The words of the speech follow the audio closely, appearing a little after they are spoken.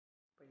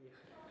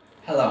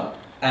Hello,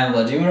 I'm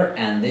Vladimir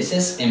and this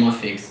is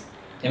EmoFix.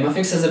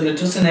 EmoFix is a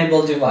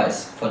Bluetooth-enabled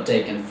device for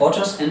taking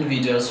photos and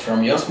videos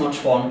from your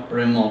smartphone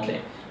remotely.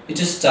 It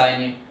is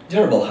tiny,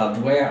 durable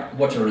hardware,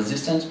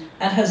 water-resistant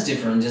and has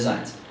different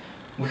designs.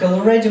 We have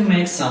already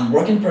made some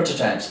working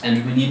prototypes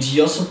and we need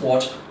your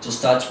support to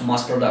start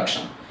mass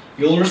production.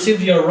 You will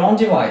receive your own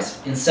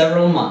device in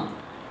several months.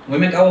 We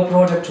make our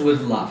product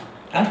with love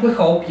and we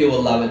hope you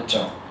will love it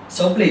too.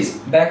 So please,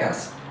 back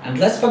us. And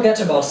let's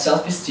forget about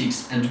selfie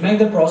sticks and make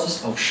the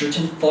process of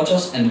shooting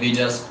photos and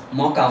videos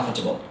more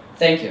comfortable.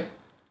 Thank you.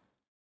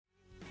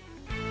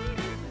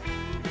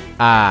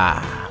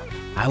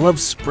 I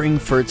love spring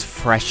for its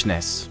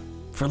freshness,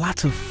 for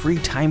lots of free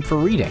time for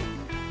reading.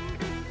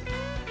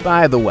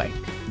 By the way,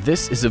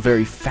 this is a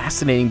very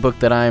fascinating book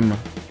that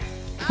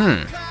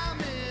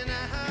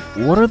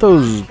what are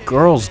those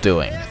girls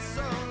doing?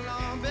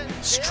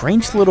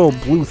 Strange little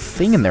blue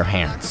thing in their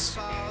hands.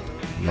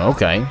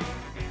 Okay,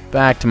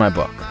 back to my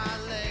book.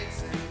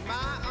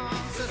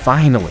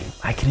 Finally,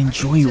 I can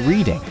enjoy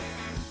reading.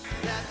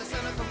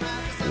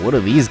 What do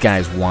these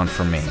guys want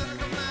from me?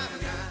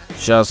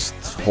 Just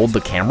hold the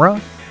camera?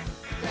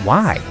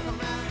 Why?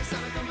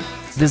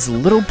 This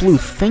little blue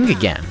thing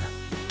again.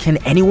 Can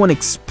anyone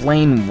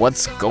explain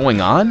what's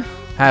going on?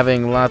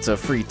 Having lots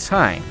of free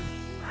time,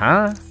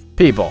 huh?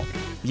 People,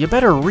 you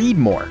better read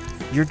more.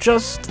 You're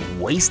just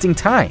wasting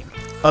time.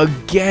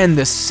 Again,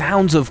 the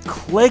sounds of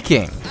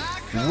clicking.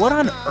 What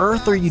on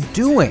earth are you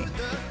doing?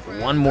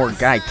 One more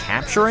guy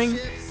capturing?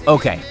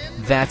 Okay,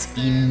 that's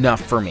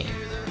enough for me.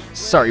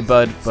 Sorry,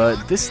 bud,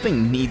 but this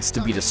thing needs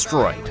to be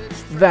destroyed.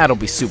 That'll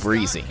be super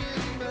easy.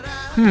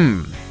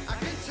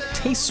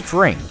 Tastes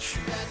strange.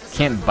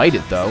 Can't bite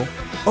it though.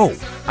 Oh,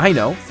 I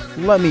know.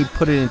 Let me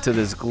put it into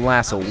this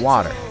glass of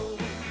water.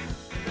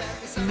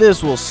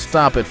 This will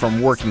stop it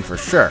from working for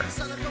sure.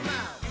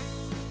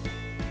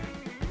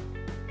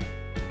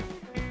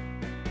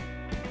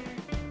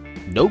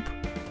 Nope.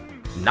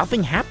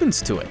 Nothing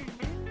happens to it.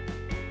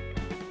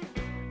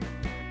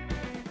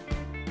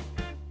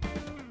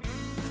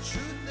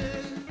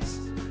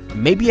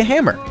 Maybe a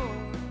hammer.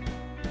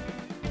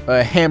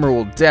 A hammer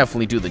will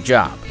definitely do the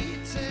job.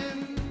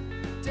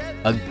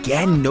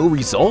 Again, no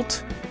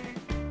result?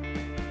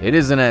 It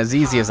isn't as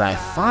easy as I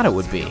thought it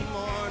would be.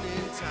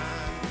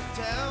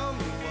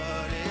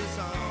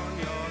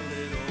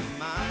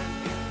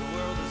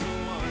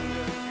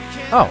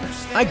 Oh,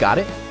 I got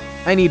it.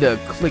 I need to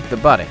click the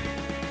button.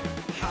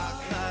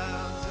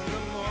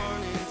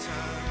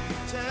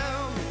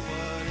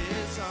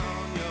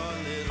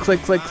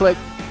 Click, click, click.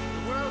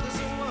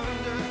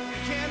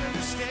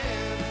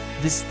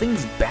 This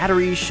thing's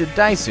battery should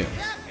die soon,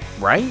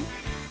 right?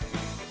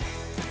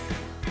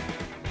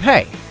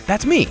 Hey,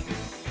 that's me.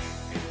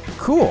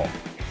 Cool.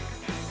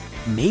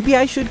 Maybe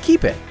I should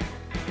keep it.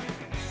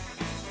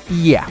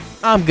 Yeah,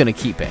 I'm gonna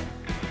keep it.